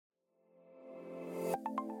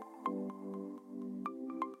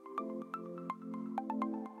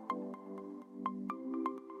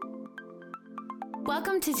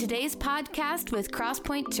Welcome to today's podcast with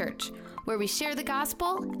Crosspoint Church, where we share the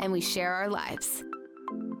gospel and we share our lives.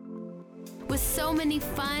 With so many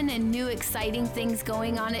fun and new exciting things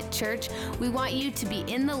going on at church, we want you to be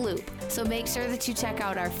in the loop. So make sure that you check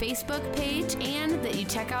out our Facebook page and that you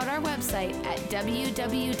check out our website at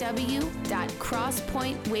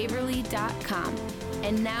www.crosspointwaverly.com.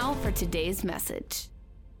 And now for today's message.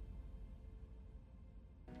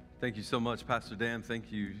 Thank you so much, Pastor Dan.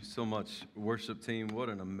 Thank you so much, worship team. What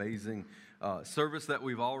an amazing service that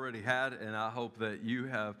we've already had, and I hope that you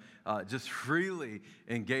have just freely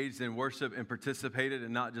engaged in worship and participated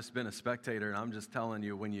and not just been a spectator. And I'm just telling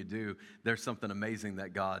you, when you do, there's something amazing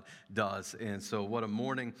that God does. And so what a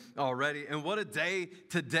morning already, and what a day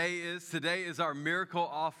today is. Today is our Miracle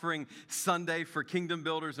Offering Sunday for Kingdom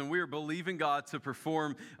Builders, and we are believing God to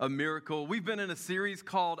perform a miracle. We've been in a series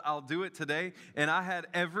called I'll Do It Today, and I had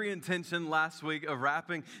every intention last week of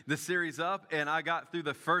wrapping the series up, and I got through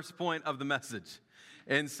the first point of the message.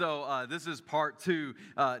 And so this is part two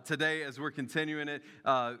today as we're continuing it.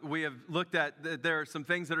 We have looked at that there are some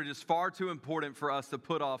things that are just far too important for us to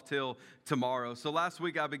put off till tomorrow. So last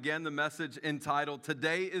week I began the message entitled,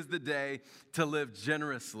 Today is the Day to Live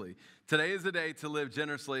Generously. Today is the day to live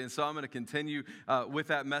generously, and so I'm going to continue with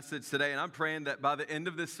that message today, and I'm praying that by the end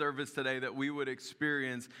of this service today that we would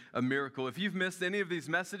experience a miracle. If you've missed any of these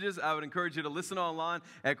messages, I would encourage you to listen online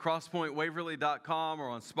at crosspointwaverly.com or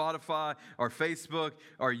on Spotify or Facebook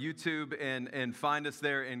or YouTube and find us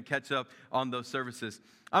there and catch up on those services.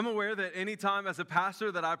 I'm aware that anytime as a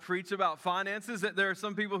pastor that I preach about finances, that there are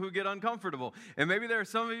some people who get uncomfortable, and maybe there are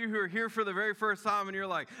some of you who are here for the very first time and you're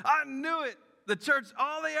like, I knew it. The church,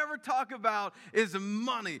 all they ever talk about is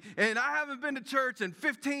money. And I haven't been to church in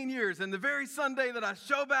 15 years. And the very Sunday that I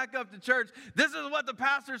show back up to church, this is what the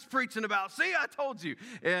pastor's preaching about. See, I told you.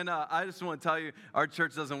 And I just want to tell you, our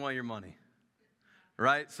church doesn't want your money.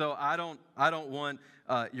 Right? So I don't want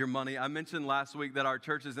your money. I mentioned last week that our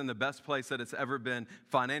church is in the best place that it's ever been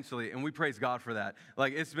financially, and we praise God for that.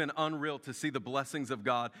 Like, it's been unreal to see the blessings of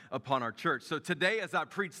God upon our church. So today, as I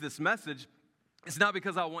preach this message, it's not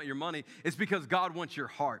because I want your money, it's because God wants your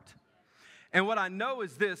heart. And what I know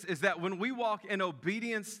is this, is that when we walk in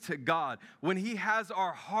obedience to God, when He has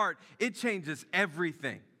our heart, it changes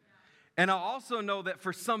everything. And I also know that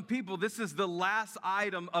for some people, this is the last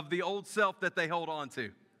item of the old self that they hold on to.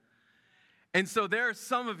 And so there are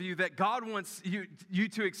some of you that God wants you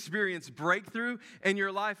to experience breakthrough in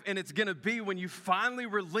your life, and it's going to be when you finally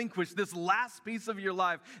relinquish this last piece of your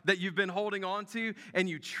life that you've been holding on to, and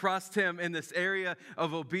you trust Him in this area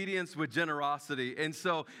of obedience with generosity. And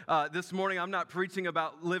so this morning, I'm not preaching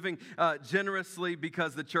about living generously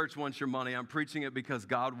because the church wants your money. I'm preaching it because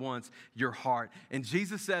God wants your heart. And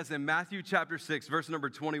Jesus says in Matthew chapter 6, verse number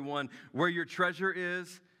 21, where your treasure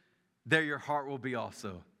is, there your heart will be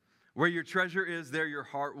also. Where your treasure is, there your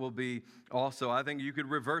heart will be also. I think you could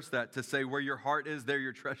reverse that to say, where your heart is, there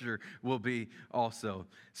your treasure will be also.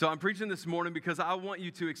 So I'm preaching this morning because I want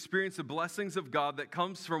you to experience the blessings of God that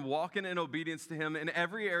comes from walking in obedience to Him in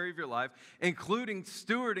every area of your life, including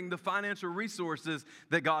stewarding the financial resources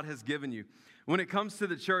that God has given you. When it comes to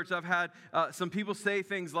the church, I've had some people say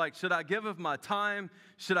things like, should I give of my time?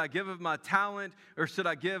 Should I give of my talent? Or should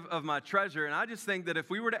I give of my treasure? And I just think that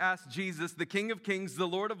if we were to ask Jesus, the King of Kings, the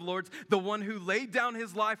Lord of Lords, the one who laid down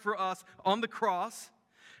His life for us on the cross,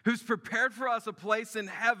 who's prepared for us a place in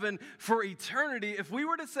heaven for eternity, if we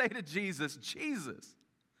were to say to Jesus, Jesus,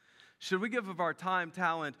 should we give of our time,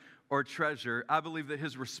 talent, or treasure? I believe that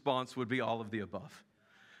His response would be all of the above.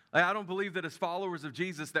 I don't believe that as followers of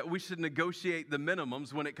Jesus that we should negotiate the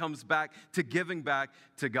minimums when it comes back to giving back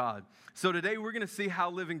to God. So today we're going to see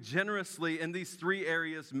how living generously in these three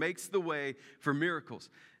areas makes the way for miracles.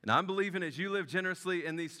 And I'm believing as you live generously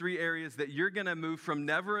in these three areas that you're going to move from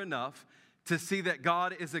never enough to see that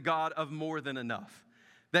God is a God of more than enough.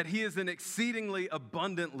 That He is an exceedingly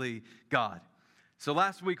abundantly God. So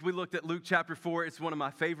last week we looked at Luke chapter 4. It's one of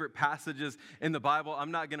my favorite passages in the Bible.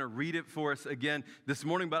 I'm not going to read it for us again this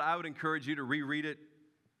morning, but I would encourage you to reread it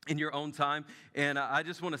in your own time. And I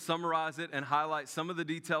just want to summarize it and highlight some of the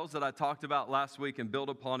details that I talked about last week and build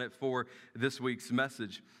upon it for this week's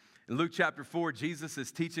message. In Luke chapter 4, Jesus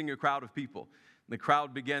is teaching a crowd of people. The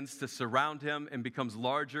crowd begins to surround Him and becomes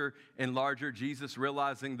larger and larger. Jesus,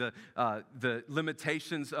 realizing the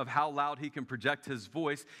limitations of how loud He can project His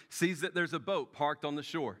voice, sees that there's a boat parked on the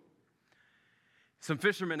shore. Some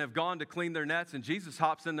fishermen have gone to clean their nets, and Jesus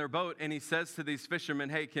hops in their boat, and He says to these fishermen,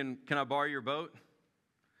 hey, can I borrow your boat?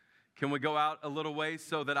 Can we go out a little ways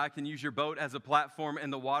so that I can use your boat as a platform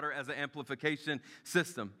and the water as an amplification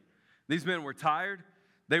system? These men were tired.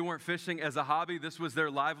 They weren't fishing as a hobby. This was their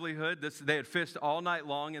livelihood. They had fished all night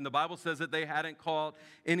long, and the Bible says that they hadn't caught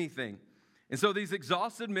anything. And so these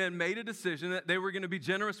exhausted men made a decision that they were going to be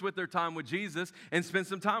generous with their time with Jesus and spend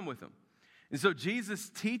some time with him. And so Jesus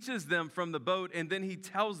teaches them from the boat, and then he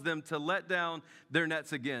tells them to let down their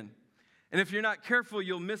nets again. And if you're not careful,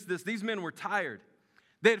 you'll miss this. These men were tired.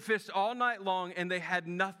 They had fished all night long, and they had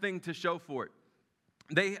nothing to show for it.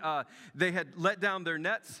 They had let down their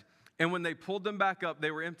nets, and when they pulled them back up, they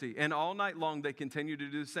were empty. And all night long, they continued to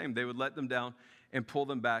do the same. They would let them down and pull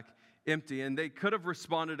them back empty. And they could have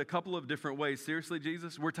responded a couple of different ways. Seriously,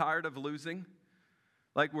 Jesus, we're tired of losing.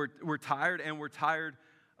 Like we're tired, and we're tired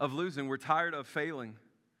of losing. We're tired of failing.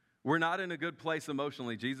 We're not in a good place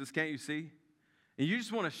emotionally. Jesus, can't you see? And you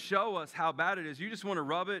just want to show us how bad it is. You just want to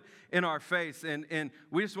rub it in our face. And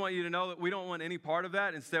we just want you to know that we don't want any part of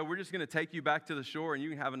that. Instead, we're just going to take you back to the shore, and you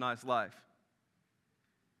can have a nice life.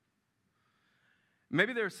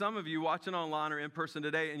 Maybe there are some of you watching online or in person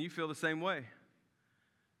today, and you feel the same way.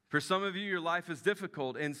 For some of you, your life is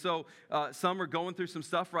difficult, and so some are going through some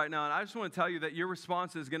stuff right now, and I just want to tell you that your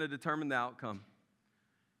response is going to determine the outcome.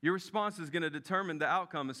 Your response is going to determine the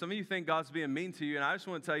outcome, and some of you think God's being mean to you, and I just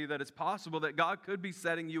want to tell you that it's possible that God could be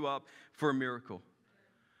setting you up for a miracle.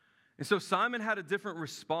 And so Simon had a different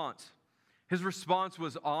response. His response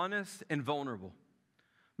was honest and vulnerable.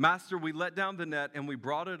 Master, we let down the net, and we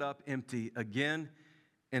brought it up empty again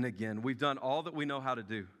and again. We've done all that we know how to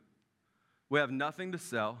do. We have nothing to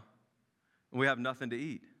sell, and we have nothing to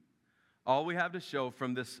eat. All we have to show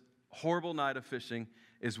from this horrible night of fishing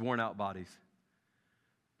is worn out bodies.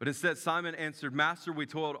 But instead, Simon answered, Master, we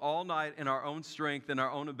toiled all night in our own strength, in our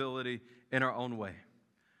own ability, in our own way.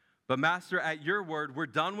 But Master, at your word, we're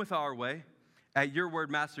done with our way. At your word,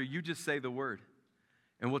 Master, you just say the word.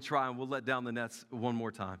 And we'll try, and we'll let down the nets one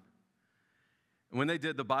more time. And when they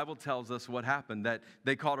did, the Bible tells us what happened, that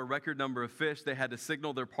they caught a record number of fish. They had to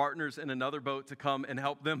signal their partners in another boat to come and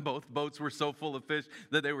help them. Both boats were so full of fish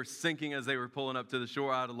that they were sinking as they were pulling up to the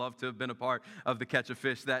shore. I'd have loved to have been a part of the catch of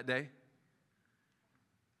fish that day.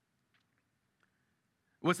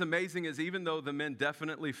 What's amazing is even though the men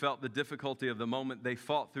definitely felt the difficulty of the moment, they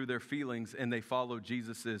fought through their feelings and they followed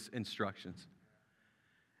Jesus' instructions.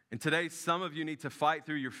 And today, some of you need to fight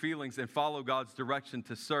through your feelings and follow God's direction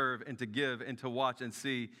to serve and to give and to watch and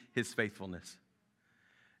see his faithfulness.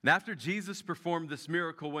 And after Jesus performed this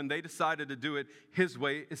miracle, when they decided to do it his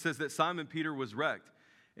way, it says that Simon Peter was wrecked.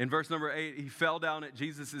 In verse number 8, he fell down at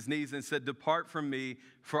Jesus' knees and said, Depart from me,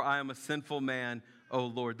 for I am a sinful man, O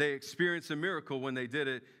Lord. They experienced a miracle when they did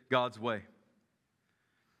it God's way.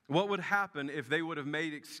 What would happen if they would have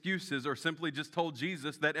made excuses or simply just told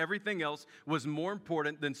Jesus that everything else was more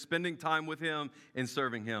important than spending time with him and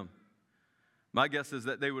serving him? My guess is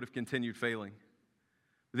that they would have continued failing.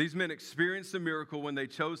 These men experienced a miracle when they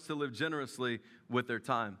chose to live generously with their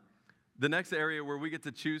time. The next area where we get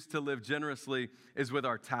to choose to live generously is with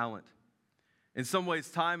our talent. In some ways,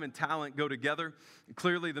 time and talent go together.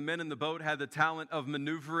 Clearly, the men in the boat had the talent of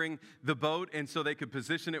maneuvering the boat, and so they could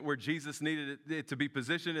position it where Jesus needed it to be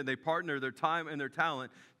positioned, and they partner their time and their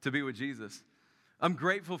talent to be with Jesus. I'm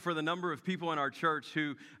grateful for the number of people in our church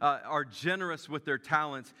who are generous with their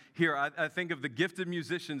talents here. I think of the gifted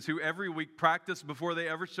musicians who every week practice before they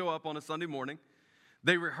ever show up on a Sunday morning.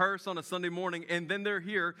 They rehearse on a Sunday morning, and then they're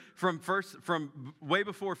here from way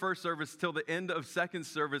before first service till the end of second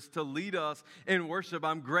service to lead us in worship.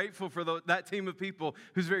 I'm grateful for that team of people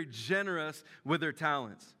who's very generous with their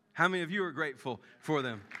talents. How many of you are grateful for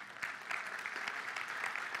them?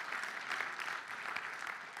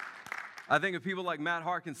 I think of people like Matt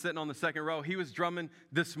Harkin sitting on the second row. He was drumming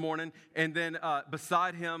this morning, and then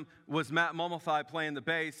beside him was Matt Momothai playing the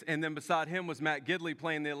bass, and then beside him was Matt Gidley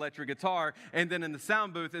playing the electric guitar, and then in the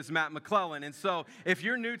sound booth is Matt McClellan. And so if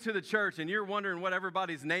you're new to the church and you're wondering what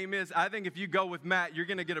everybody's name is, I think if you go with Matt, you're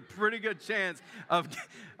going to get a pretty good chance of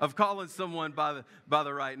calling someone by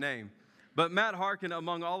the right name. But Matt Harkin,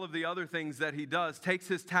 among all of the other things that he does, takes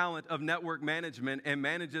his talent of network management and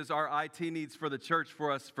manages our IT needs for the church for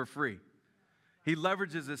us for free. He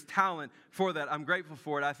leverages his talent for that. I'm grateful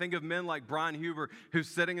for it. I think of men like Brian Huber, who's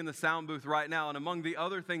sitting in the sound booth right now. And among the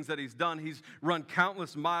other things that he's done, he's run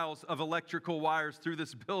countless miles of electrical wires through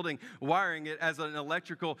this building, wiring it as an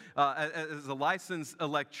as a licensed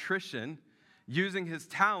electrician, using his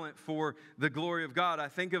talent for the glory of God. I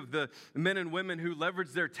think of the men and women who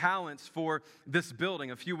leverage their talents for this building.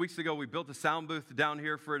 A few weeks ago, we built a sound booth down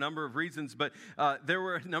here for a number of reasons, but there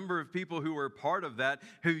were a number of people who were part of that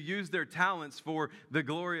who used their talents for the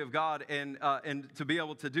glory of God, and to be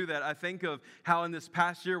able to do that. I think of how in this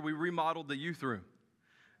past year we remodeled the youth room.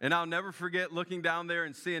 And I'll never forget looking down there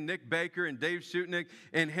and seeing Nick Baker and Dave Schutnick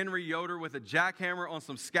and Henry Yoder with a jackhammer on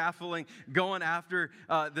some scaffolding going after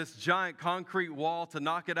this giant concrete wall to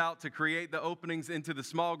knock it out to create the openings into the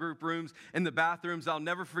small group rooms and the bathrooms. I'll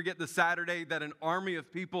never forget the Saturday that an army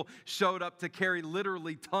of people showed up to carry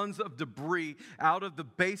literally tons of debris out of the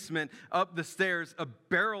basement up the stairs, a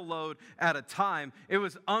barrel load at a time. It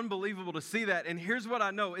was unbelievable to see that. And here's what I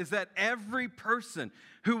know is that every person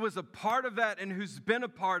who was a part of that and who's been a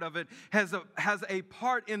part of it has a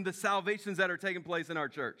part in the salvations that are taking place in our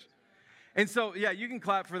church. And so, yeah, you can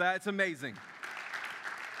clap for that. It's amazing.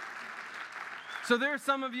 So there are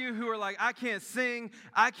some of you who are like, I can't sing,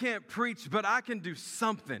 I can't preach, but I can do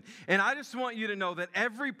something. And I just want you to know that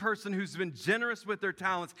every person who's been generous with their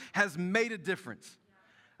talents has made a difference.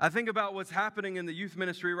 I think about what's happening in the youth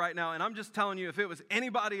ministry right now, and I'm just telling you, if it was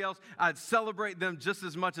anybody else, I'd celebrate them just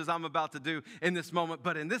as much as I'm about to do in this moment.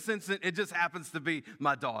 But in this instant, it just happens to be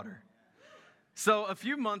my daughter. So a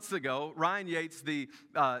few months ago, Ryan Yates, the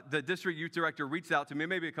district youth director, reached out to me,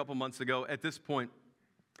 maybe a couple months ago at this point.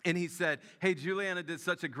 And he said, hey, Juliana did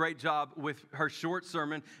such a great job with her short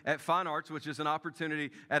sermon at Fine Arts, which is an opportunity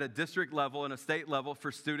at a district level and a state level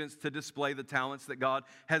for students to display the talents that God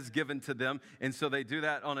has given to them. And so they do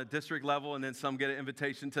that on a district level, and then some get an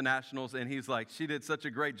invitation to nationals. And he's like, she did such a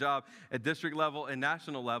great job at district level and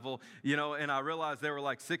national level, and I realized there were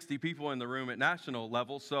like 60 people in the room at national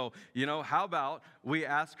level. So, how about we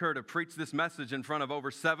ask her to preach this message in front of over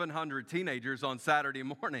 700 teenagers on Saturday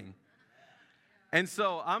morning? And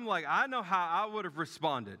so I'm like, I know how I would have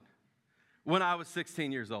responded when I was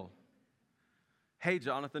 16 years old. Hey,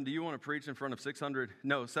 Jonathan, do you want to preach in front of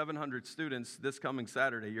 700 students this coming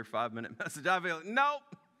Saturday, your 5-minute message? I'd be like, nope,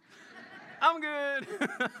 I'm good.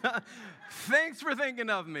 Thanks for thinking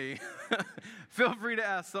of me. Feel free to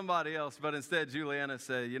ask somebody else. But instead, Juliana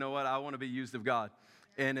said, you know what, I want to be used of God.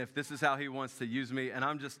 And if this is how he wants to use me, and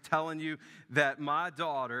I'm just telling you that my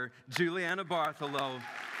daughter, Juliana Bartholow,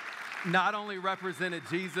 not only represented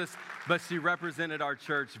Jesus, but she represented our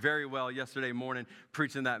church very well yesterday morning,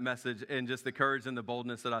 preaching that message. And just the courage and the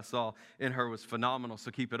boldness that I saw in her was phenomenal. So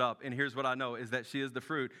keep it up. And here's what I know is that she is the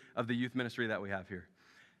fruit of the youth ministry that we have here.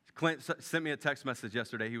 Clint sent me a text message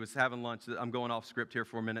yesterday. He was having lunch. I'm going off script here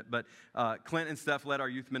for a minute. But Clint and Steph led our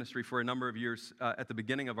youth ministry for a number of years at the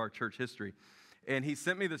beginning of our church history. And he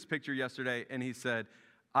sent me this picture yesterday, and he said,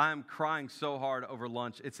 I'm crying so hard over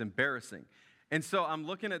lunch, it's embarrassing. And so I'm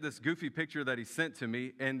looking at this goofy picture that he sent to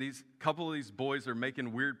me, and these couple of these boys are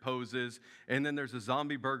making weird poses, and then there's a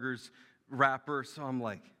Zombie Burgers wrapper. So I'm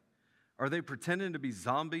like, are they pretending to be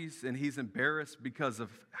zombies, and he's embarrassed because of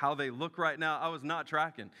how they look right now? I was not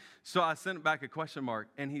tracking. So I sent back a question mark,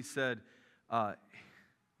 and he said, I'm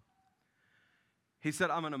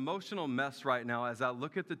an emotional mess right now as I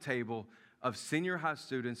look at the table of senior high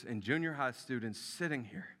students and junior high students sitting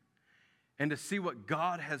here. And to see what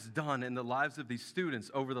God has done in the lives of these students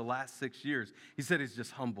over the last 6 years, he said he's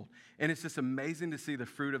just humbled. And it's just amazing to see the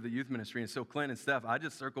fruit of the youth ministry. And so, Clint and Steph, I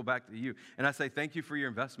just circle back to you. And I say thank you for your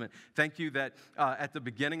investment. Thank you that at the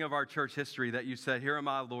beginning of our church history that you said, here am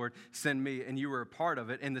I, Lord, send me. And you were a part of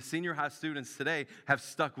it. And the senior high students today have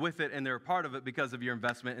stuck with it, and they're a part of it because of your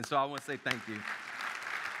investment. And so I want to say thank you.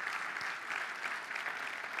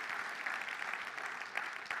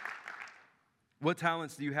 What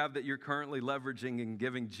talents do you have that you're currently leveraging and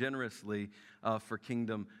giving generously for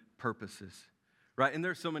kingdom purposes? Right? And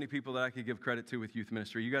there's so many people that I could give credit to with youth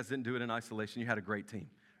ministry. You guys didn't do it in isolation. You had a great team,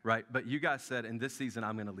 right? But you guys said, in this season,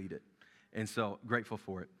 I'm going to lead it. And so, grateful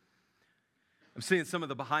for it. I'm seeing some of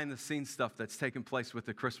the behind-the-scenes stuff that's taking place with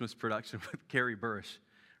the Christmas production with Carrie Burrish,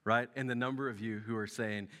 right? And the number of you who are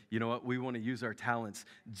saying, you know what, we want to use our talents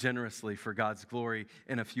generously for God's glory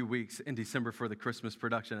in a few weeks in December for the Christmas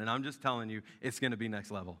production. And I'm just telling you, it's going to be next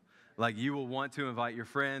level. Like, you will want to invite your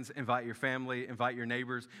friends, invite your family, invite your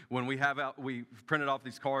neighbors. When we printed off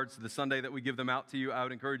these cards the Sunday that we give them out to you, I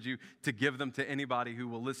would encourage you to give them to anybody who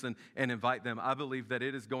will listen and invite them. I believe that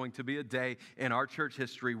it is going to be a day in our church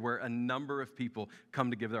history where a number of people come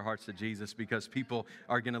to give their hearts to Jesus because people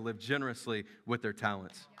are going to live generously with their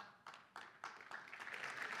talents.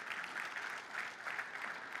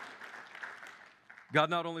 God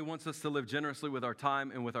not only wants us to live generously with our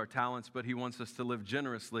time and with our talents, but he wants us to live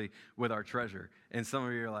generously with our treasure. And some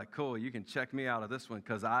of you are like, cool, you can check me out of this one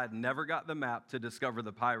because I never got the map to discover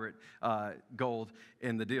the pirate gold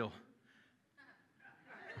in the deal.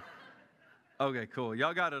 Okay, cool.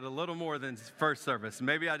 Y'all got it a little more than first service.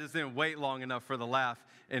 Maybe I just didn't wait long enough for the laugh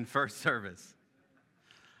in first service.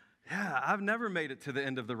 Yeah, I've never made it to the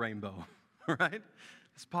end of the rainbow, right?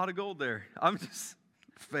 This pot of gold there. I'm just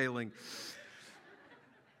failing.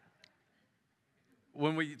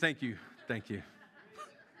 Thank you.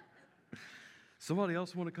 Somebody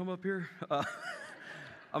else want to come up here?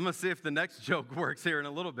 I'm going to see if the next joke works here in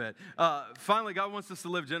a little bit. Finally, God wants us to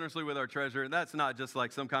live generously with our treasure, and that's not just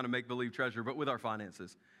like some kind of make-believe treasure, but with our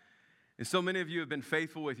finances. And so many of you have been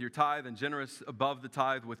faithful with your tithe and generous above the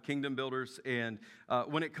tithe with Kingdom Builders. And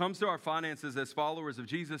when it comes to our finances as followers of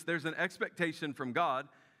Jesus, there's an expectation from God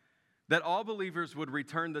that all believers would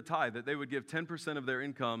return the tithe, that they would give 10% of their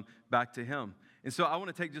income back to Him. And so I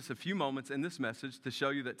want to take just a few moments in this message to show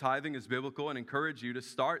you that tithing is biblical and encourage you to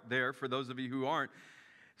start there for those of you who aren't.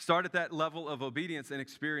 Start at that level of obedience and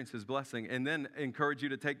experience His blessing, and then encourage you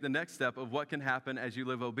to take the next step of what can happen as you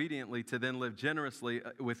live obediently to then live generously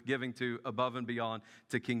with giving to above and beyond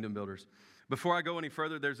to Kingdom Builders. Before I go any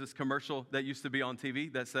further, there's this commercial that used to be on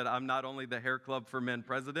TV that said, "I'm not only the Hair Club for Men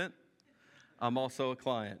president, I'm also a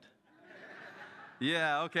client."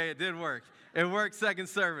 Yeah, okay, it did work. It worked second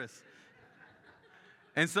service.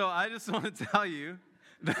 And so I just want to tell you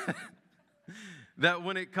that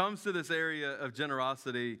when it comes to this area of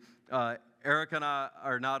generosity, Eric and I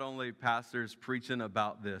are not only pastors preaching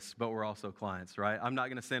about this, but we're also clients, right? I'm not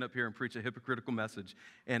going to stand up here and preach a hypocritical message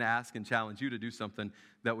and ask and challenge you to do something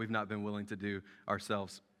that we've not been willing to do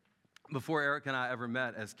ourselves. Before Eric and I ever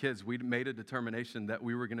met as kids, we made a determination that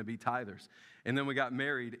we were going to be tithers. And then we got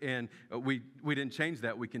married, and we didn't change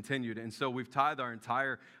that. We continued. And so we've tithed our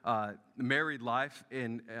entire married life.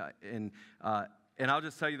 And I'll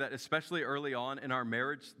just tell you that especially early on in our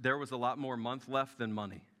marriage, there was a lot more month left than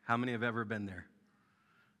money. How many have ever been there?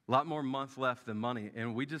 A lot more month left than money.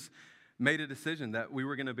 And we just made a decision that we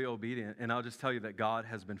were going to be obedient. And I'll just tell you that God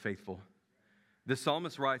has been faithful. The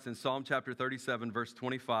psalmist writes in Psalm chapter 37, verse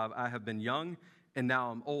 25, "I have been young and now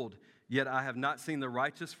I'm old, yet I have not seen the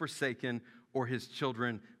righteous forsaken or his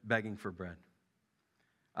children begging for bread."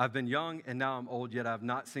 I've been young and now I'm old, yet I have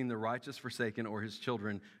not seen the righteous forsaken or his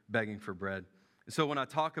children begging for bread. So when I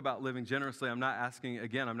talk about living generously, I'm not asking you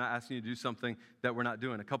to do something that we're not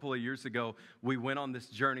doing. A couple of years ago, we went on this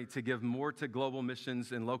journey to give more to global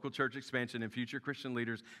missions and local church expansion and future Christian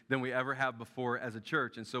leaders than we ever have before as a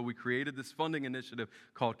church. And so we created this funding initiative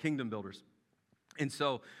called Kingdom Builders. And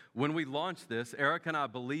so when we launched this, Eric and I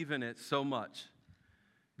believe in it so much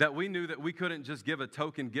that we knew that we couldn't just give a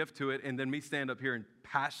token gift to it and then me stand up here and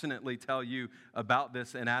passionately tell you about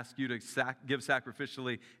this and ask you to give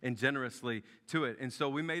sacrificially and generously to it. And so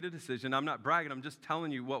we made a decision. I'm not bragging. I'm just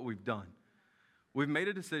telling you what we've done. We've made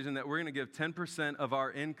a decision that we're going to give 10% of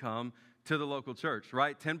our income to the local church,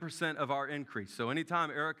 right? 10% of our increase. So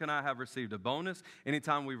anytime Eric and I have received a bonus,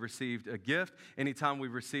 anytime we've received a gift, anytime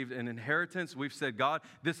we've received an inheritance, we've said, "God,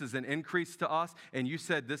 this is an increase to us, and you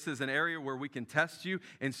said this is an area where we can test you,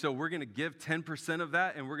 and so we're going to give 10% of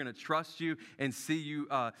that, and we're going to trust you and see you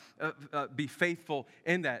be faithful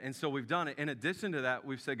in that." And so we've done it. In addition to that,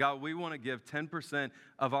 we've said, "God, we want to give 10%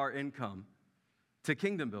 of our income to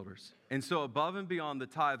Kingdom Builders." And so above and beyond the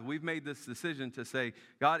tithe, we've made this decision to say,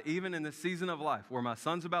 "God, even in this season of life where my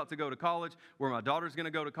son's about to go to college, where my daughter's going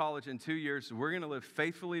to go to college in 2 years, we're going to live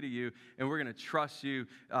faithfully to you, and we're going to trust you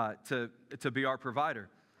to be our provider."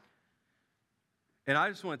 And I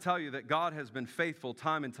just want to tell you that God has been faithful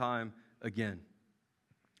time and time again.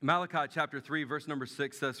 Malachi chapter 3, verse number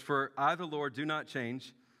 6 says, "For I, the Lord, do not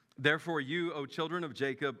change. Therefore you, O children of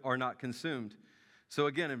Jacob, are not consumed." So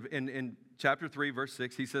again, in chapter 3, verse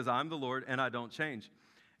 6, he says, "I'm the Lord, and I don't change."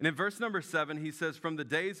 And in verse number 7, he says, "From the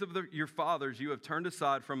days of your fathers you have turned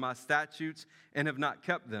aside from my statutes and have not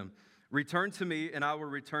kept them. Return to me, and I will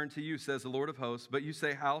return to you, says the Lord of hosts. But you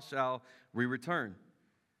say, how shall we return?"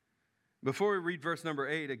 Before we read verse number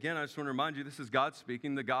 8, again, I just want to remind you, this is God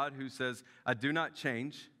speaking, the God who says, "I do not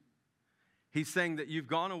change." He's saying that you've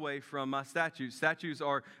gone away from my statutes. Statutes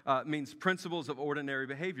means principles of ordinary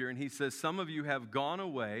behavior. And he says some of you have gone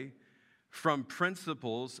away from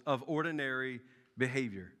principles of ordinary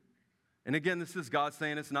behavior. And again, this is God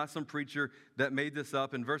saying, it's not some preacher that made this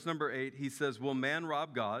up. In verse number 8, he says, "Will man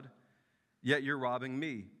rob God? Yet you're robbing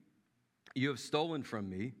me. You have stolen from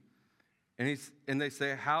me." And they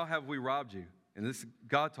say, "How have we robbed you?" And this is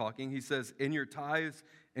God talking. He says, "In your tithes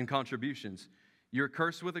and contributions. You're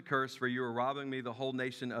cursed with a curse, for you are robbing me, the whole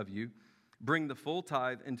nation of you. Bring the full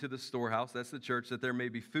tithe into the storehouse," that's the church, "that there may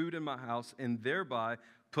be food in my house, and thereby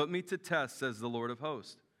put me to test, says the Lord of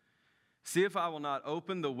hosts. See if I will not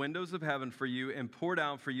open the windows of heaven for you and pour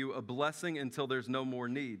down for you a blessing until there's no more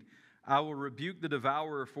need. I will rebuke the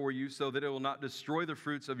devourer for you so that it will not destroy the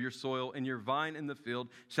fruits of your soil, and your vine in the field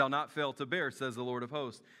shall not fail to bear, says the Lord of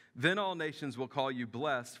hosts. Then all nations will call you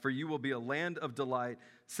blessed, for you will be a land of delight,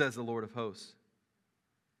 says the Lord of hosts."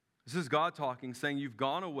 This is God talking, saying you've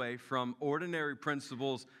gone away from ordinary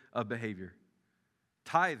principles of behavior.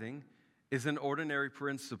 Tithing is an ordinary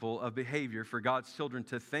principle of behavior for God's children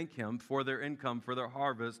to thank Him for their income, for their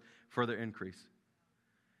harvest, for their increase.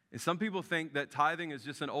 And some people think that tithing is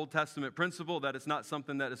just an Old Testament principle, that it's not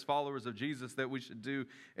something that as followers of Jesus that we should do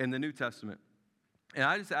in the New Testament. And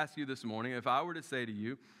I just ask you this morning, if I were to say to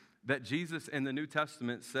you that Jesus in the New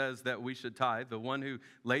Testament says that we should tithe, the one who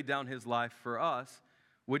laid down His life for us,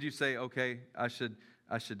 would you say, okay, I should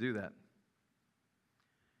do that?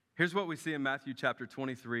 Here's what we see in Matthew chapter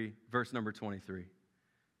 23, verse number 23.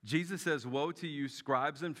 Jesus says, "Woe to you,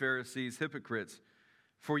 scribes and Pharisees, hypocrites,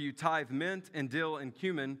 for you tithe mint and dill and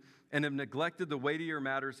cumin and have neglected the weightier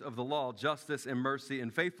matters of the law, justice and mercy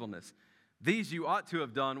and faithfulness. These you ought to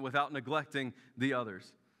have done without neglecting the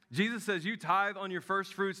others." Jesus says you tithe on your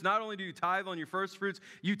first fruits. Not only do you tithe on your first fruits,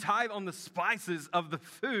 you tithe on the spices of the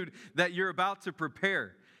food that you're about to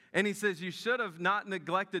prepare. And He says you should have not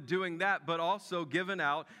neglected doing that, but also given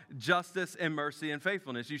out justice and mercy and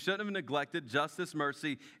faithfulness. You shouldn't have neglected justice,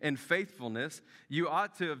 mercy, and faithfulness. You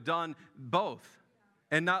ought to have done both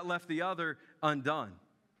and not left the other undone.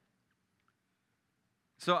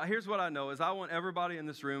 So here's what I know is I want everybody in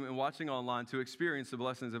this room and watching online to experience the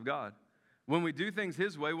blessings of God. When we do things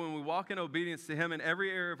His way, when we walk in obedience to Him in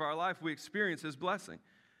every area of our life, we experience His blessing.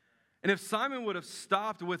 And if Simon would have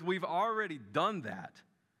stopped with, "We've already done that,"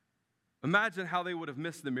 imagine how they would have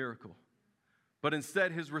missed the miracle. But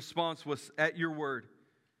instead, his response was, "At your word."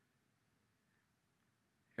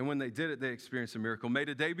 And when they did it, they experienced a miracle. May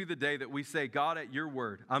today be the day that we say, "God, at your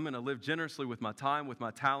word, I'm going to live generously with my time, with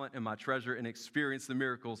my talent, and my treasure, and experience the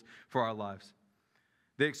miracles for our lives."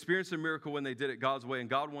 They experienced a miracle when they did it God's way, and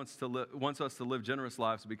God wants us to live generous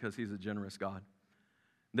lives because He's a generous God.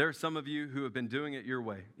 There are some of you who have been doing it your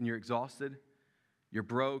way, and you're exhausted, you're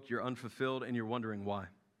broke, you're unfulfilled, and you're wondering why.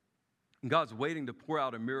 And God's waiting to pour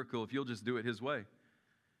out a miracle if you'll just do it His way.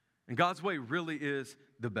 And God's way really is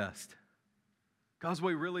the best. God's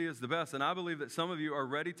way really is the best. And I believe that some of you are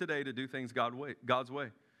ready today to do things God's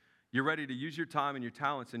way. You're ready to use your time and your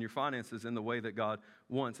talents and your finances in the way that God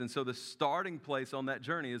wants. And so the starting place on that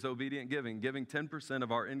journey is obedient giving 10%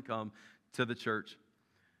 of our income to the church.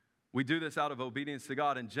 We do this out of obedience to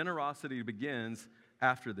God, and generosity begins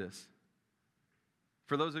after this.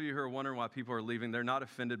 For those of you who are wondering why people are leaving, they're not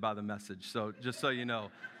offended by the message. So just so you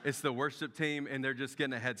know, it's the worship team, and they're just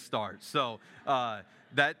getting a head start. So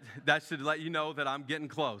that should let you know that I'm getting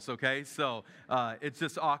close, okay? So it's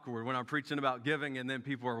just awkward when I'm preaching about giving, and then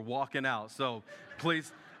people are walking out. So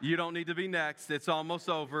please, you don't need to be next. It's almost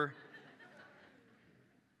over.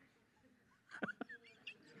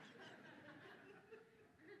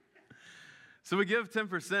 So we give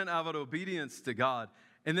 10% out of obedience to God.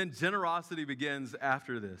 And then generosity begins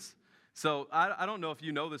after this. So I don't know if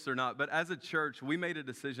you know this or not, but as a church, we made a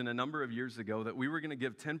decision a number of years ago that we were going to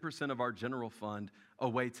give 10% of our general fund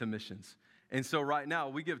away to missions. And so right now,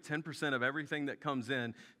 we give 10% of everything that comes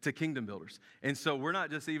in to Kingdom Builders. And so we're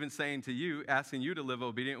not just even saying to you, asking you to live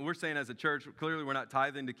obedient. We're saying as a church, clearly we're not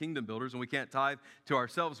tithing to Kingdom Builders, and we can't tithe to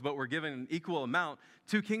ourselves, but we're giving an equal amount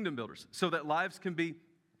to Kingdom Builders so that lives can be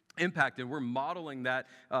impacted. We're modeling that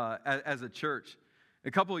as a church. A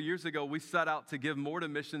couple of years ago, we set out to give more to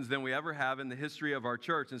missions than we ever have in the history of our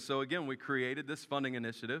church. And so again, we created this funding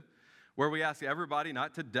initiative where we ask everybody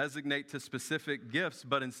not to designate to specific gifts,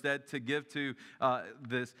 but instead to give to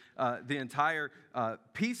the entire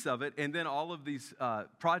piece of it, and then all of these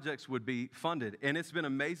projects would be funded. And it's been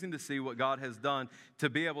amazing to see what God has done to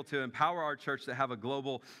be able to empower our church to have a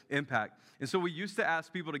global impact. And so we used to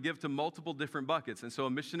ask people to give to multiple different buckets. And so a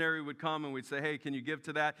missionary would come and we'd say, "Hey, can you give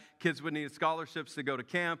to that?" Kids would need scholarships to go to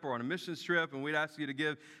camp or on a missions trip, and we'd ask you to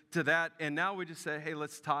give to that. And now we just say, "Hey,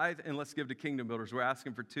 let's tithe and let's give to Kingdom Builders." We're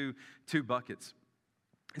asking for two buckets.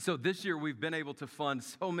 And so this year we've been able to fund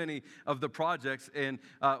so many of the projects, and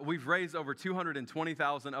we've raised over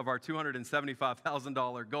 $220,000 of our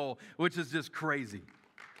 $275,000 goal, which is just crazy.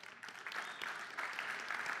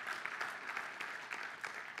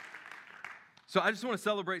 So I just want to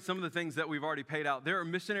celebrate some of the things that we've already paid out. There are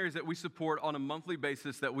missionaries that we support on a monthly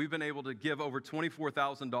basis that we've been able to give over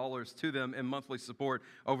 $24,000 to them in monthly support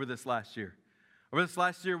over this last year. Over this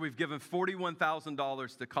last year, we've given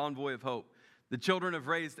 $41,000 to Convoy of Hope. The children have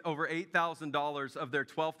raised over $8,000 of their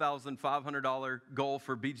 $12,500 goal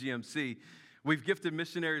for BGMC. We've gifted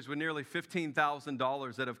missionaries with nearly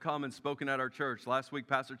 $15,000 that have come and spoken at our church. Last week,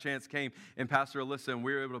 Pastor Chance came and Pastor Alyssa, and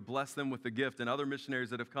we were able to bless them with the gift, and other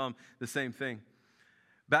missionaries that have come, the same thing.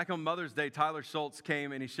 Back on Mother's Day, Tyler Schultz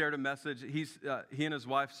came and he shared a message. He and his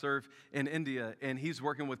wife serve in India, and he's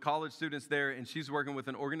working with college students there, and she's working with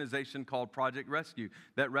an organization called Project Rescue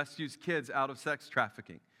that rescues kids out of sex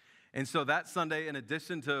trafficking. And so that Sunday, in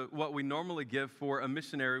addition to what we normally give for a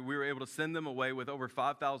missionary, we were able to send them away with over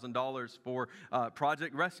 $5,000 for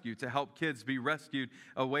Project Rescue to help kids be rescued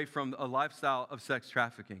away from a lifestyle of sex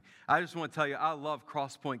trafficking. I just want to tell you, I love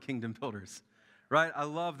Crosspoint Kingdom Builders. Right? I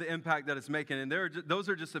love the impact that it's making. And those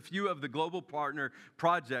are just a few of the global partner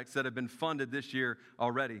projects that have been funded this year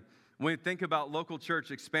already. When we think about local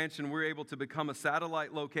church expansion, we're able to become a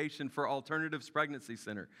satellite location for Alternatives Pregnancy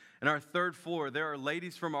Center. In our third floor, there are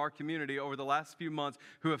ladies from our community over the last few months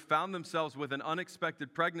who have found themselves with an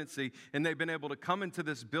unexpected pregnancy, and they've been able to come into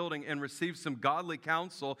this building and receive some godly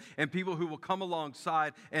counsel and people who will come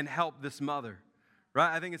alongside and help this mother.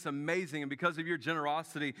 Right? I think it's amazing, and because of your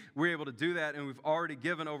generosity, we're able to do that, and we've already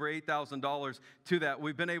given over $8,000 to that.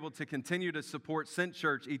 We've been able to continue to support Sent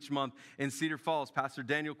Church each month in Cedar Falls. Pastor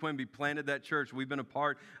Daniel Quimby planted that church. We've been a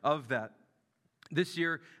part of that. This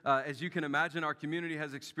year, as you can imagine, our community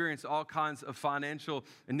has experienced all kinds of financial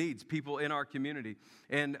needs, people in our community.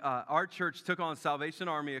 And our church took on Salvation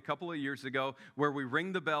Army a couple of years ago, where we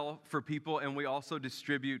ring the bell for people and we also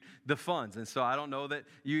distribute the funds. And so I don't know that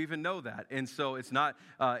you even know that. And so it's not,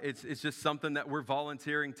 it's just something that we're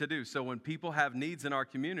volunteering to do. So when people have needs in our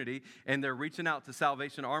community and they're reaching out to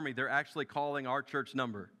Salvation Army, they're actually calling our church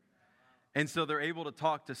number. And so they're able to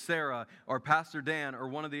talk to Sarah or Pastor Dan or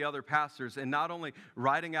one of the other pastors, and not only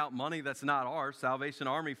writing out money that's not ours, Salvation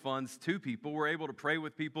Army funds to people, we're able to pray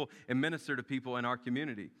with people and minister to people in our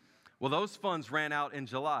community. Well, those funds ran out in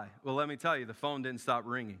July. Well, let me tell you, the phone didn't stop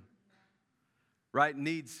ringing. Right?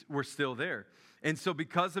 Needs were still there. And so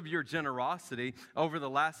because of your generosity,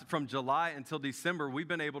 from July until December, we've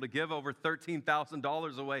been able to give over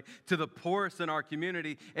 $13,000 away to the poorest in our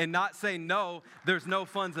community and not say, no, there's no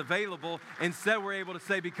funds available. Instead, we're able to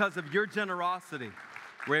say, because of your generosity,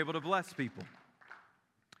 we're able to bless people.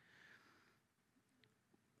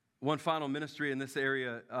 One final ministry in this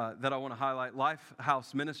area that I want to highlight,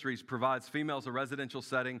 Lifehouse Ministries provides females a residential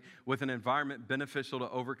setting with an environment beneficial to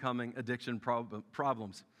overcoming addiction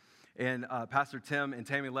problems. And Pastor Tim and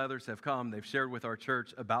Tammy Leathers have come. They've shared with our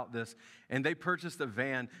church about this. And they purchased a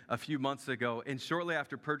van a few months ago. And shortly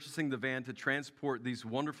after purchasing the van to transport these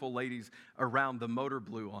wonderful ladies around, the motor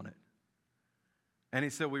blew on it. And he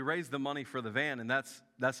said, we raised the money for the van, and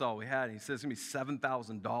that's all we had. And he says, it's going to be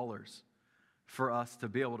 $7,000 for us to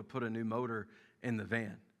be able to put a new motor in the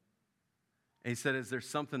van. And he said, is there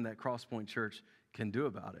something that Crosspoint Church can do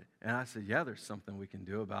about it? And I said, yeah, there's something we can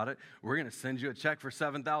do about it. We're going to send you a check for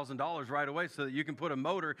 $7,000 right away so that you can put a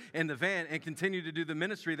motor in the van and continue to do the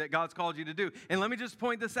ministry that God's called you to do. And let me just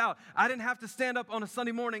point this out. I didn't have to stand up on a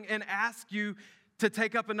Sunday morning and ask you to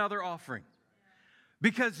take up another offering.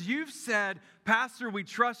 Because you've said, Pastor, we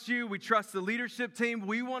trust you, we trust the leadership team,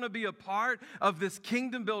 we want to be a part of this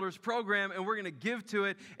Kingdom Builders program, and we're going to give to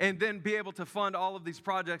it and then be able to fund all of these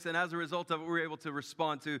projects, and as a result of it, we're able to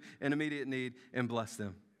respond to an immediate need and bless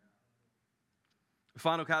them. The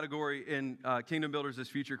final category in Kingdom Builders is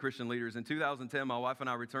future Christian leaders. In 2010, my wife and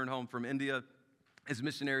I returned home from India as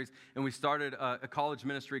missionaries, and we started a college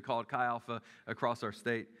ministry called Chi Alpha across our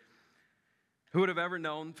state. Who would have ever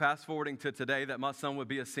known, fast forwarding to today, that my son would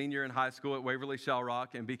be a senior in high school at Waverly Shell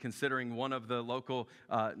Rock and be considering one of the local,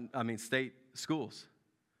 state schools?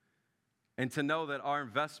 And to know that our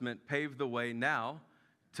investment paved the way now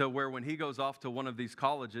to where when he goes off to one of these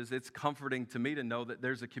colleges, it's comforting to me to know that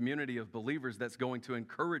there's a community of believers that's going to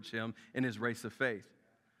encourage him in his race of faith.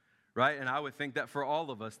 Right? And I would think that for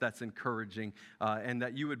all of us, that's encouraging, and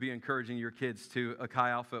that you would be encouraging your kids to a Chi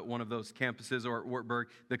Alpha at one of those campuses, or at Wartburg,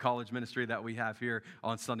 the college ministry that we have here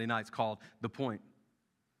on Sunday nights called The Point.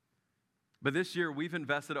 But this year, we've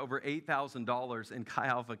invested over $8,000 in Chi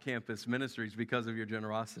Alpha campus ministries because of your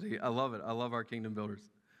generosity. I love it. I love our Kingdom Builders.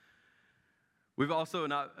 We've also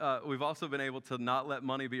been able to not let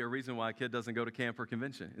money be a reason why a kid doesn't go to camp or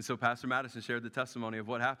convention. And so Pastor Madison shared the testimony of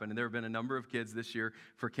what happened. And there have been a number of kids this year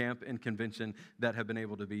for camp and convention that have been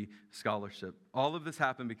able to be scholarship. All of this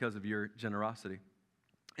happened because of your generosity.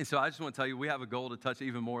 And so I just want to tell you, we have a goal to touch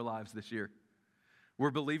even more lives this year. We're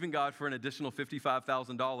believing God for an additional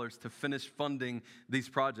 $55,000 to finish funding these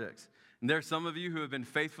projects. And there are some of you who have been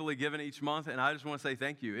faithfully given each month, and I just want to say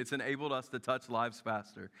thank you. It's enabled us to touch lives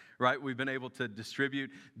faster, right? We've been able to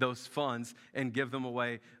distribute those funds and give them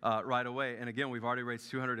away right away. And again, we've already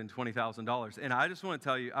raised $220,000. And I just want to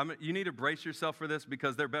tell you, you need to brace yourself for this,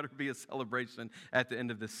 because there better be a celebration at the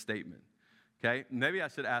end of this statement, okay? Maybe I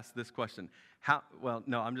should ask this question.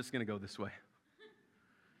 I'm just going to go this way.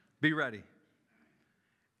 Be ready.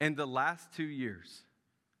 In the last 2 years,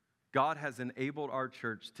 God has enabled our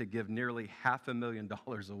church to give nearly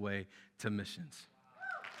 $500,000 away to missions.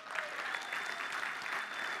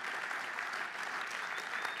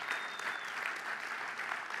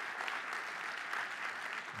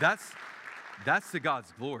 That's to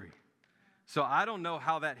God's glory. So I don't know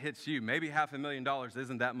how that hits you. Maybe $500,000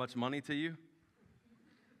 isn't that much money to you.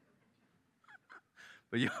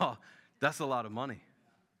 But y'all, that's a lot of money.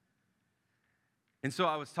 And so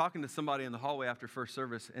I was talking to somebody in the hallway after first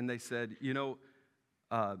service, and they said,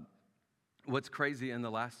 what's crazy in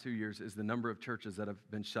the last 2 years is the number of churches that have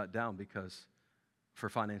been shut down for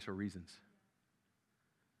financial reasons.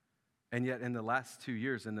 And yet in the last 2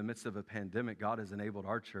 years, in the midst of a pandemic, God has enabled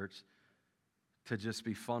our church to just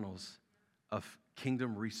be funnels of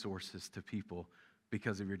kingdom resources to people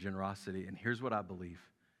because of your generosity. And here's what I believe,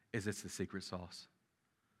 is it's the secret sauce.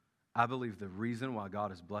 I believe the reason why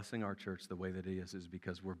God is blessing our church the way that He is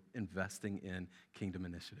because we're investing in kingdom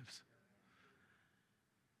initiatives.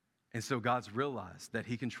 And so God's realized that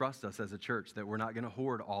He can trust us as a church, that we're not going to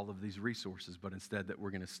hoard all of these resources, but instead that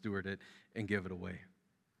we're going to steward it and give it away.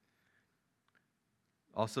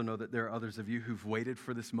 Also know that there are others of you who've waited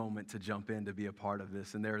for this moment to jump in to be a part of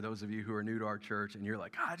this. And there are those of you who are new to our church and you're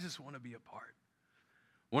like, I just want to be a part.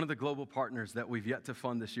 One of the global partners that we've yet to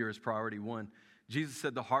fund this year is Priority One. Jesus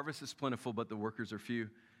said the harvest is plentiful, but the workers are few.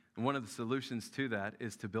 And one of the solutions to that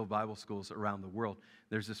is to build Bible schools around the world.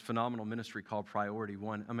 There's this phenomenal ministry called Priority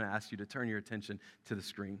One. I'm going to ask you to turn your attention to the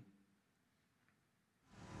screen.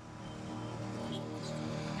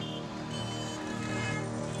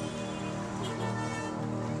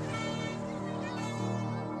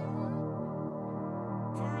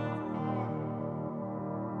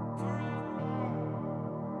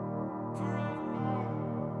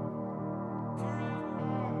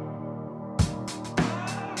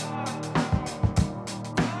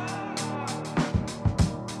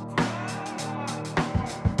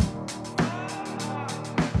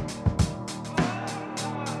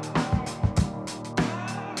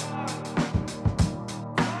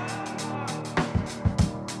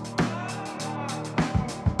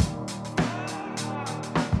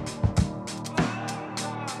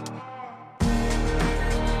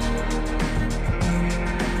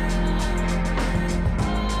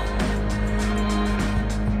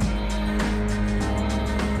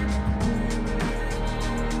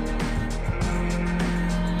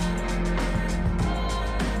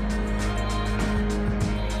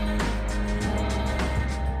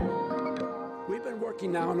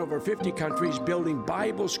 Now in over 50 countries, building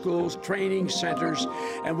Bible schools, training centers,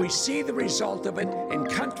 and we see the result of it in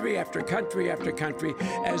country after country after country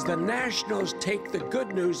as the nationals take the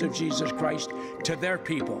good news of Jesus Christ to their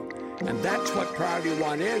people. And that's what Priority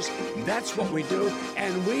One is. That's what we do,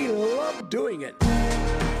 and we love doing it.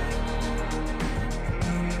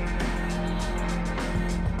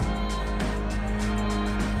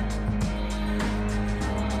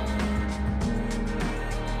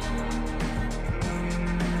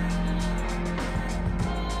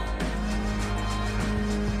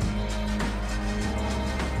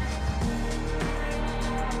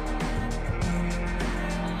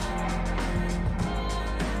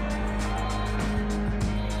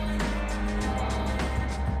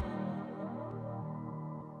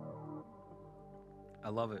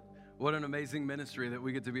 Love it. What an amazing ministry that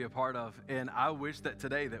we get to be a part of. And I wish that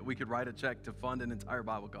today that we could write a check to fund an entire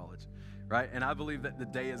Bible college, right? And I believe that the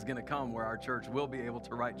day is going to come where our church will be able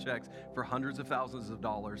to write checks for hundreds of thousands of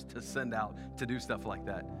dollars to send out to do stuff like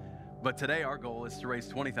that. But today our goal is to raise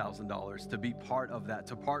 $20,000 to be part of that,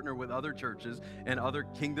 to partner with other churches and other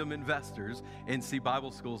kingdom investors and see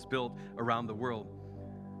Bible schools built around the world.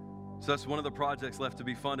 So that's one of the projects left to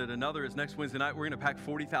be funded. Another is next Wednesday night, we're going to pack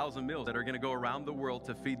 40,000 meals that are going to go around the world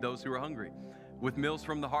to feed those who are hungry with Meals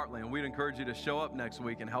from the Heartland. We'd encourage you to show up next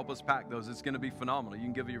week and help us pack those. It's going to be phenomenal. You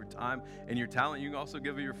can give your time and your talent. You can also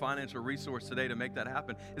give your financial resource today to make that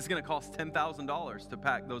happen. It's going to cost $10,000 to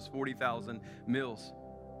pack those 40,000 meals.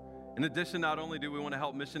 In addition, not only do we want to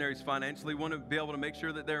help missionaries financially, we want to be able to make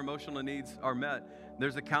sure that their emotional needs are met.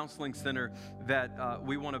 There's a counseling center that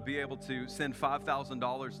we want to be able to send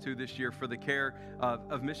 $5,000 to this year for the care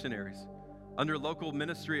of missionaries. Under local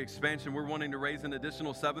ministry expansion, we're wanting to raise an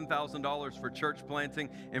additional $7,000 for church planting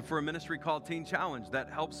and for a ministry called Teen Challenge that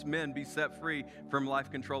helps men be set free from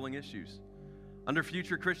life-controlling issues. Under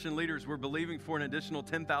Future Christian Leaders, we're believing for an additional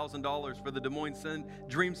 $10,000 for the Des Moines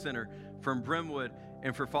Dream Center from Brimwood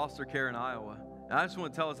and for foster care in Iowa. And I just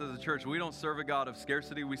want to tell us as a church, we don't serve a God of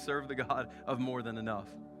scarcity, we serve the God of more than enough.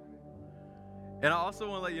 And I also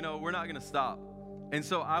want to let you know, we're not going to stop. And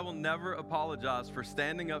so I will never apologize for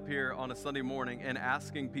standing up here on a Sunday morning and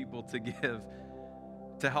asking people to give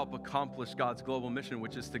to help accomplish God's global mission,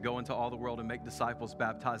 which is to go into all the world and make disciples,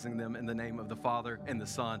 baptizing them in the name of the Father and the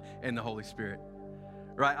Son and the Holy Spirit.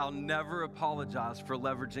 right? I'll never apologize for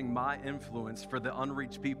leveraging my influence for the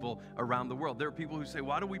unreached people around the world. There are people who say,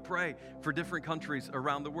 why do we pray for different countries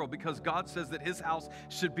around the world? Because God says that his house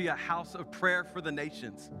should be a house of prayer for the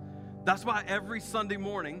nations. That's why every Sunday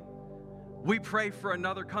morning, we pray for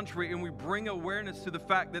another country and we bring awareness to the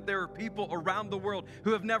fact that there are people around the world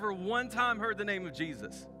who have never one time heard the name of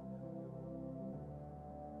Jesus.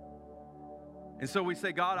 And so we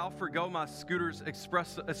say, God, I'll forgo my Scooter's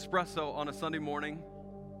espresso on a Sunday morning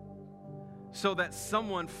so that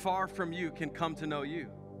someone far from you can come to know you,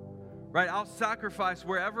 right? I'll sacrifice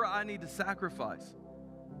wherever I need to sacrifice.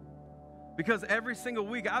 Because every single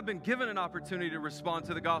week I've been given an opportunity to respond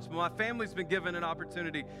to the gospel. My family's been given an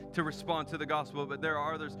opportunity to respond to the gospel, but there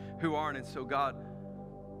are others who aren't. And so God,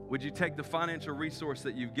 would you take the financial resource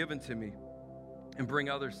that you've given to me and bring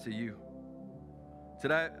others to you?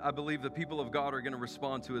 Today, I believe the people of God are going to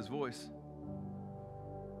respond to his voice.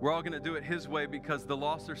 We're all going to do it his way because the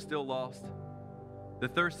lost are still lost. The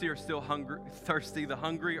thirsty are still thirsty. The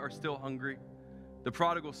hungry are still hungry. The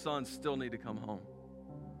prodigal sons still need to come home.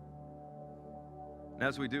 And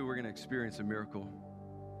as we do, we're going to experience a miracle.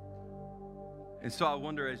 And so I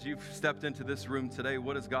wonder, as you've stepped into this room today,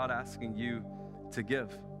 what is God asking you to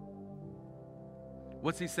give?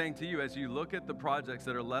 What's he saying to you as you look at the projects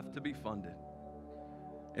that are left to be funded?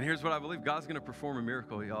 And here's what I believe. God's going to perform a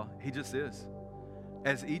miracle, y'all. He just is.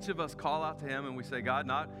 As each of us call out to him and we say, God,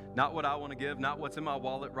 not what I want to give, not what's in my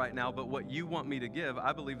wallet right now, but what you want me to give,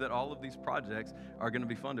 I believe that all of these projects are going to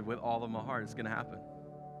be funded with all of my heart. It's going to happen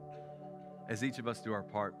as each of us do our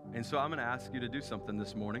part. And so I'm going to ask you to do something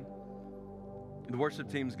this morning. The worship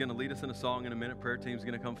team is going to lead us in a song in a minute. Prayer team is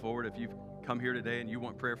going to come forward. If you've come here today and you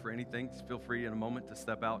want prayer for anything, feel free in a moment to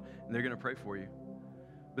step out and they're going to pray for you.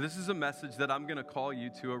 But this is a message that I'm going to call you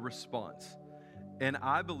to a response. And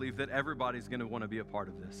I believe that everybody's going to want to be a part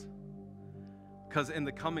of this. Because in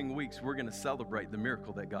the coming weeks, we're going to celebrate the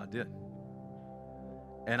miracle that God did.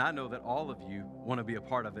 And I know that all of you want to be a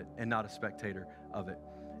part of it and not a spectator of it.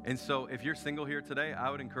 And so if you're single here today, I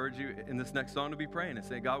would encourage you in this next song to be praying and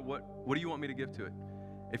say, God, what do you want me to give to it?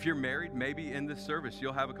 If you're married, maybe in this service,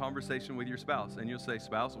 you'll have a conversation with your spouse and you'll say,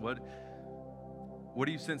 spouse, what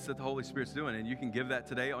do you sense that the Holy Spirit's doing? And you can give that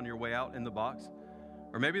today on your way out in the box.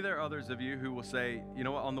 Or maybe there are others of you who will say, you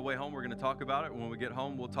know what, on the way home, we're going to talk about it. When we get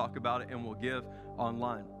home, we'll talk about it and we'll give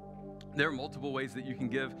online. There are multiple ways that you can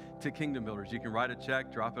give to Kingdom Builders. You can write a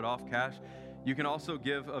check, drop it off cash. You can also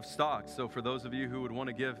give of stocks. So for those of you who would want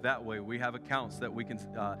to give that way, we have accounts that we can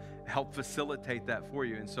help facilitate that for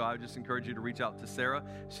you. And so I would just encourage you to reach out to Sarah.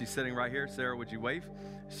 She's sitting right here. Sarah, would you wave?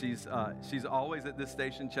 She's always at this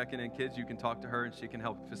station checking in kids. You can talk to her and she can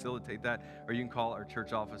help facilitate that, or you can call our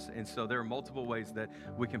church office. And so there are multiple ways that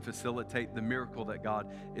we can facilitate the miracle that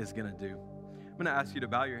God is going to do. I'm going to ask you to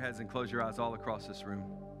bow your heads and close your eyes all across this room.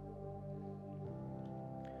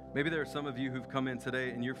 Maybe there are some of you who've come in today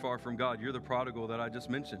and you're far from God. You're the prodigal that I just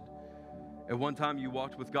mentioned. At one time you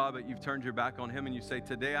walked with God, but you've turned your back on him and you say,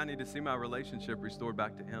 today I need to see my relationship restored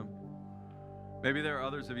back to him. Maybe there are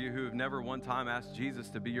others of you who have never one time asked Jesus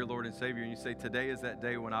to be your Lord and Savior, and you say, today is that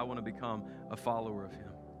day when I want to become a follower of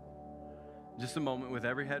him. Just a moment with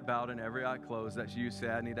every head bowed and every eye closed, that you say,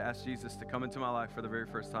 I need to ask Jesus to come into my life for the very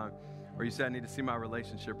first time. Or you say, I need to see my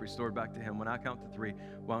relationship restored back to him. When I count to 3,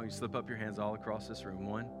 why don't you slip up your hands all across this room?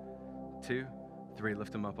 1, 2, 3.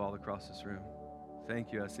 Lift them up all across this room.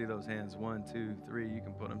 Thank you. I see those hands. 1, 2, 3. You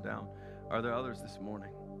can put them down. Are there others this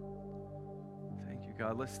morning? Thank you,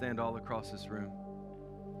 God. Let's stand all across this room.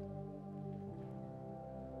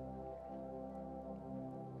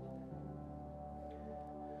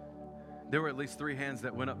 There were at least 3 hands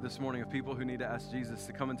that went up this morning of people who need to ask Jesus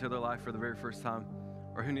to come into their life for the very first time,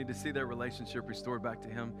 or who need to see their relationship restored back to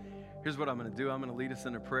him. Here's what I'm going to do. I'm going to lead us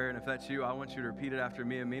in a prayer, and if that's you, I want you to repeat it after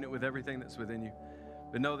me and mean it with everything that's within you.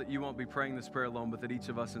 But know that you won't be praying this prayer alone, but that each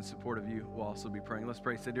of us in support of you will also be praying. Let's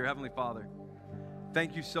pray. Say, dear Heavenly Father,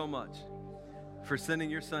 thank you so much for sending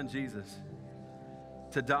your son Jesus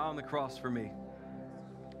to die on the cross for me.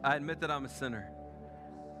 I admit that I'm a sinner.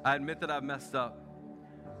 I admit that I've messed up.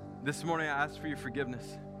 This morning I ask for your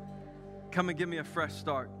forgiveness. Come and give me a fresh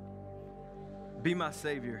start. Be my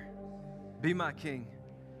Savior. Be my King.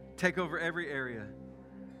 Take over every area.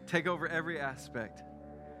 Take over every aspect.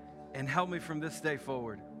 And help me from this day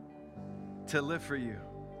forward to live for you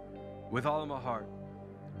with all of my heart,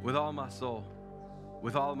 with all of my soul,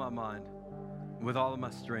 with all of my mind, with all of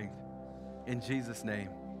my strength. In Jesus' name,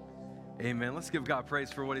 amen. Let's give God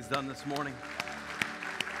praise for what he's done this morning.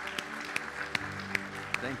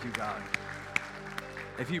 Thank you, God.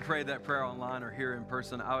 If you prayed that prayer online or here in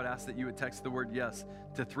person, I would ask that you would text the word yes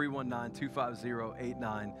to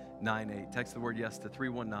 319-250-8998. Text the word yes to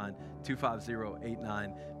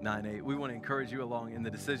 319-250-8998. We want to encourage you along in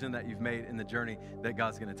the decision that you've made in the journey that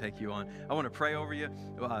God's going to take you on. I want to pray over you.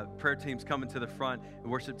 Prayer team's coming to the front. The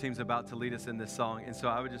worship team's about to lead us in this song. And so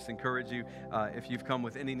I would just encourage you, if you've come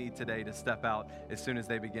with any need today, to step out as soon as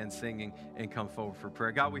they begin singing and come forward for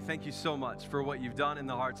prayer. God, we thank you so much for what you've done in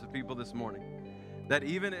the hearts of people this morning. That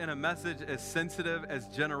even in a message as sensitive as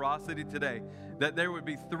generosity today, that there would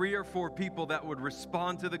be 3 or 4 people that would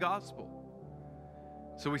respond to the gospel.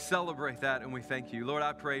 So we celebrate that and we thank you. Lord,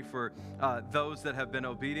 I pray for those that have been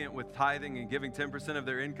obedient with tithing and giving 10% of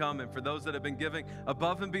their income, and for those that have been giving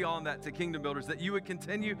above and beyond that to Kingdom Builders, that you would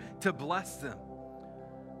continue to bless them.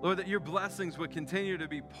 Lord, that your blessings would continue to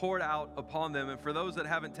be poured out upon them. And for those that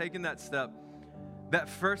haven't taken that step, that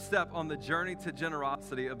first step on the journey to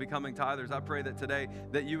generosity of becoming tithers, I pray that today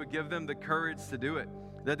that you would give them the courage to do it,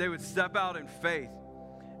 that they would step out in faith.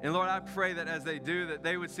 And Lord, I pray that as they do, that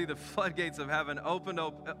they would see the floodgates of heaven open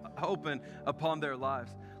upon their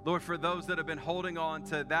lives. Lord, for those that have been holding on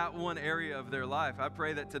to that one area of their life, I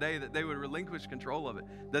pray that today that they would relinquish control of it,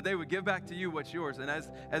 that they would give back to you what's yours. And as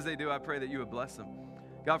they do, I pray that you would bless them.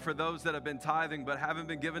 God, for those that have been tithing but haven't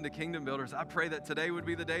been given to Kingdom Builders, I pray that today would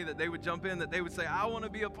be the day that they would jump in, that they would say, I want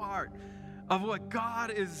to be a part of what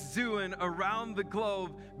God is doing around the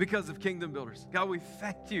globe because of Kingdom Builders. God, we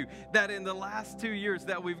thank you that in the last 2 years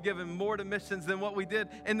that we've given more to missions than what we did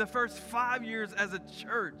in the first 5 years as a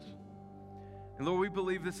church. And Lord, we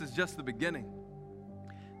believe this is just the beginning.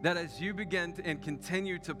 That as you begin and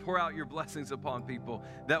continue to pour out your blessings upon people,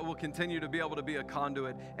 that will continue to be able to be a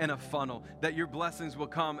conduit and a funnel, that your blessings will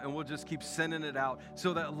come and we'll just keep sending it out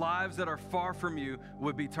so that lives that are far from you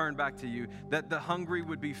would be turned back to you, that the hungry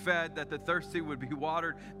would be fed, that the thirsty would be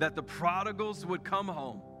watered, that the prodigals would come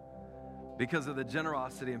home because of the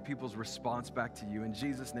generosity and people's response back to you. In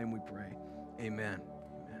Jesus' name we pray, amen.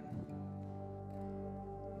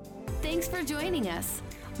 Thanks for joining us.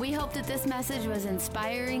 We hope that this message was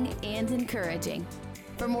inspiring and encouraging.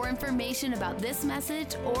 For more information about this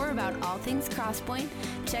message or about all things Crosspoint,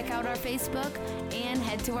 check out our Facebook and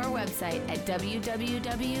head to our website at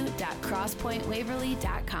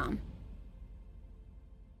www.crosspointwaverly.com.